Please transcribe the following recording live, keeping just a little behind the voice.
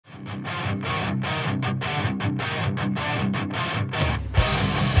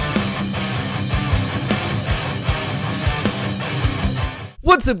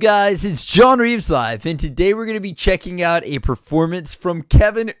What's up guys, it's JohnReavesLive, and today we're going to be checking out a performance from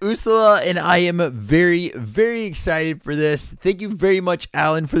Olusola, and I am very excited for this. Thank you very much,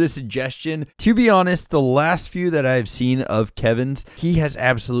 Alan, for the suggestion. To be honest, the last few that I've seen of Kevin's, he has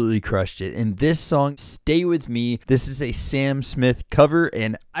absolutely crushed it. And this song, Stay With Me, this is a Sam Smith cover,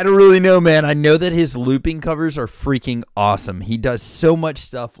 and I don't really know, man. I know that his looping covers are freaking awesome. He does so much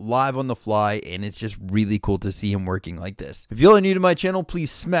stuff live on the fly, and it's just really cool to see him working like this. If y'all are new to my channel,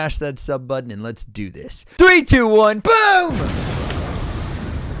 please smash that sub button and let's do this. 3, 2, 1, boom!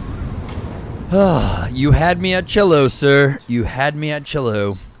 You had me at cello, sir. You had me at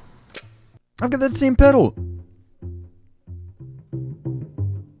cello. I've got that same pedal.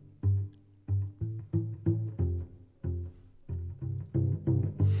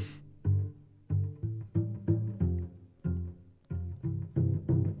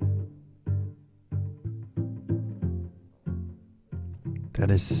 That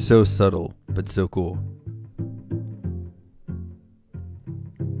is so subtle, but so cool.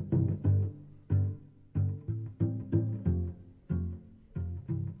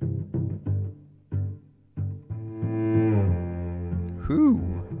 Whew.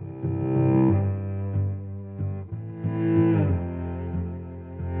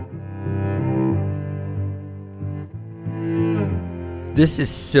 This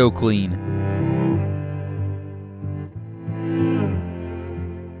is so clean.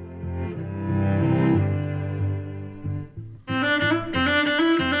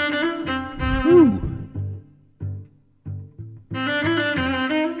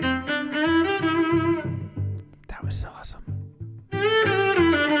 That was so awesome.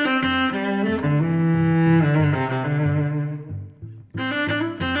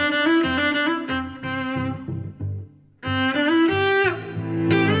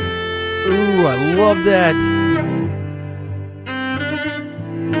 Ooh, I love that.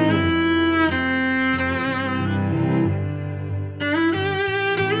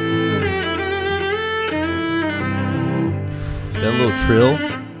 That little trill.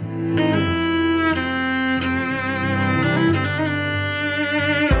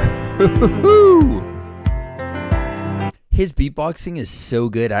 His beatboxing is so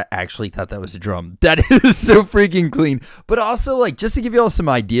good. I actually thought that was a drum. That is so freaking clean. But also, like, just to give you all some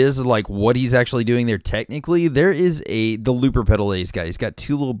ideas of like what he's actually doing there technically, there is the looper pedal A's guy. He's got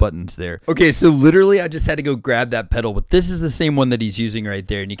 2 little buttons there. Okay, so literally I just had to go grab that pedal, but this is the same one that he's using right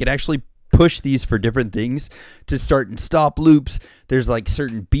there, and you can actually push these for different things to start and stop loops. There's like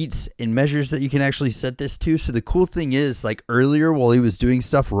certain beats and measures that you can actually set this to. So the cool thing is, like earlier while he was doing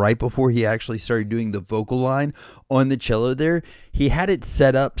stuff right before he actually started doing the vocal line on the cello there, he had it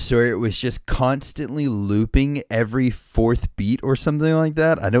set up so it was just constantly looping every 4th beat or something like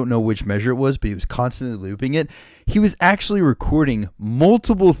that. I don't know which measure it was, but he was constantly looping it. He was actually recording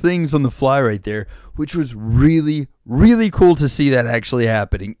multiple things on the fly right there, which was really cool to see that actually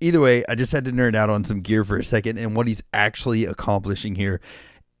happening. Either way, I just had to nerd out on some gear for a second, and what he's actually accomplishing here,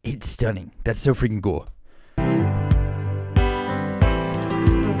 it's stunning. That's so freaking cool.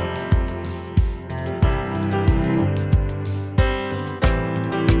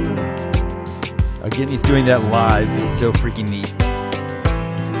 Again, he's doing that live. It's so freaking neat.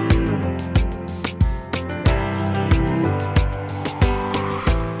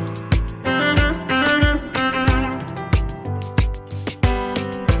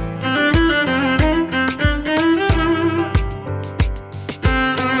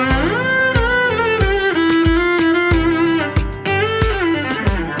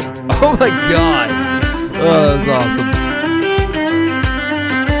 Oh my god. Oh, that was awesome.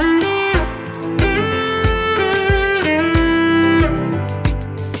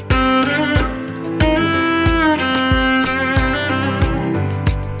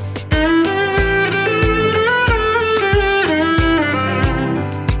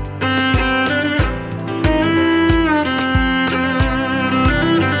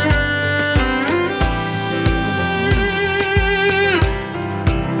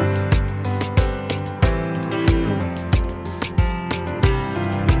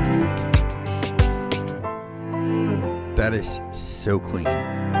 That is so clean.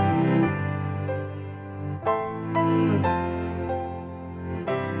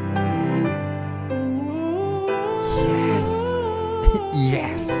 Yes.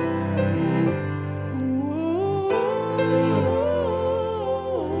 Yes.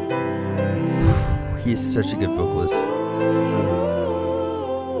 He is such a good vocalist.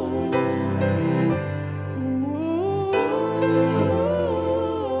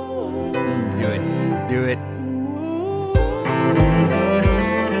 do it.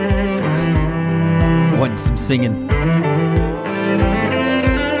 Want some singing.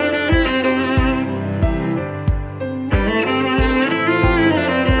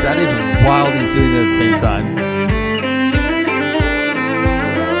 That is wild he's doing that at the same time.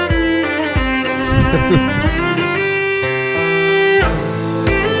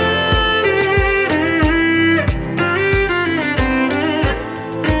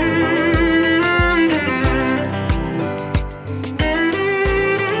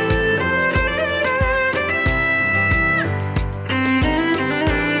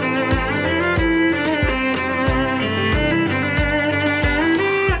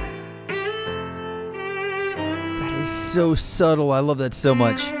 So subtle. I love that so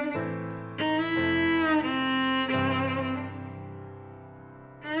much.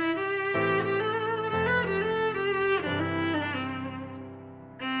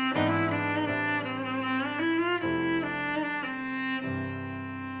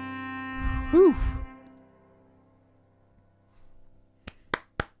 Whew.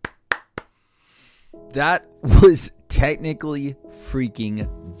 That was technically freaking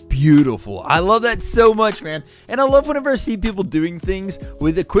beautiful. I love that so much, man. And I love whenever I see people doing things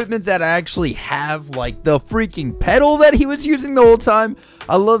with equipment that I actually have, like the freaking pedal that he was using the whole time.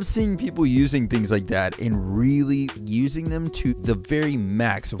 I love seeing people using things like that and really using them to the very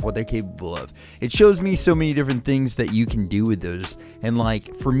max of what they're capable of. It shows me so many different things that you can do with those. And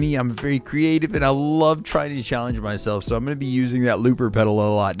like for me, I'm very creative and I love trying to challenge myself. So I'm going to be using that looper pedal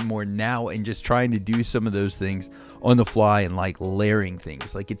a lot more now and just trying to do some of those things on the fly and like layering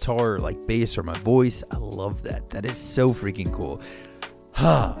things like guitar or like bass or my voice. I love that. That is so freaking cool.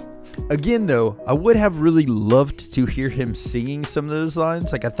 Again, though, I would have really loved to hear him singing some of those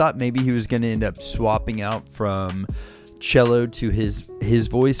lines. Like I thought maybe he was going to end up swapping out from cello to his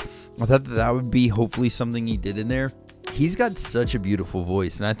voice. I thought that would be hopefully something he did in there. He's got such a beautiful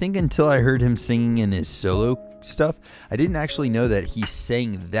voice, and I think until I heard him singing in his solo stuff, I didn't actually know that he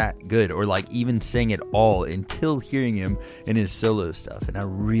sang that good or like even sang at all until hearing him in his solo stuff. And I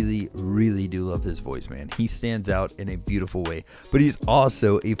really do love his voice, man. He stands out in a beautiful way, but he's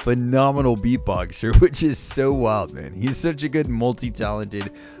also a phenomenal beatboxer, which is so wild, man. He's such a good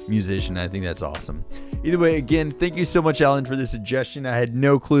multi-talented musician. I think that's awesome. Either way, again, thank you so much, Alan, for the suggestion. I had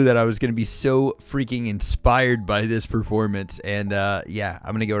no clue that I was going to be so freaking inspired by this performance. And yeah,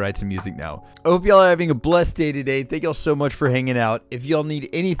 I'm going to go write some music now. I hope y'all are having a blessed day today. Thank y'all so much for hanging out. If y'all need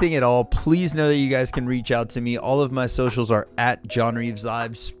anything at all, please know that you guys can reach out to me. All of my socials are at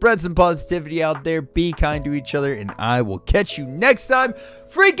JohnReavesLive. Spread some positivity out there. Be kind to each other. And I will catch you next time.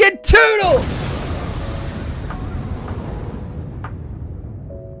 Freaking toodles!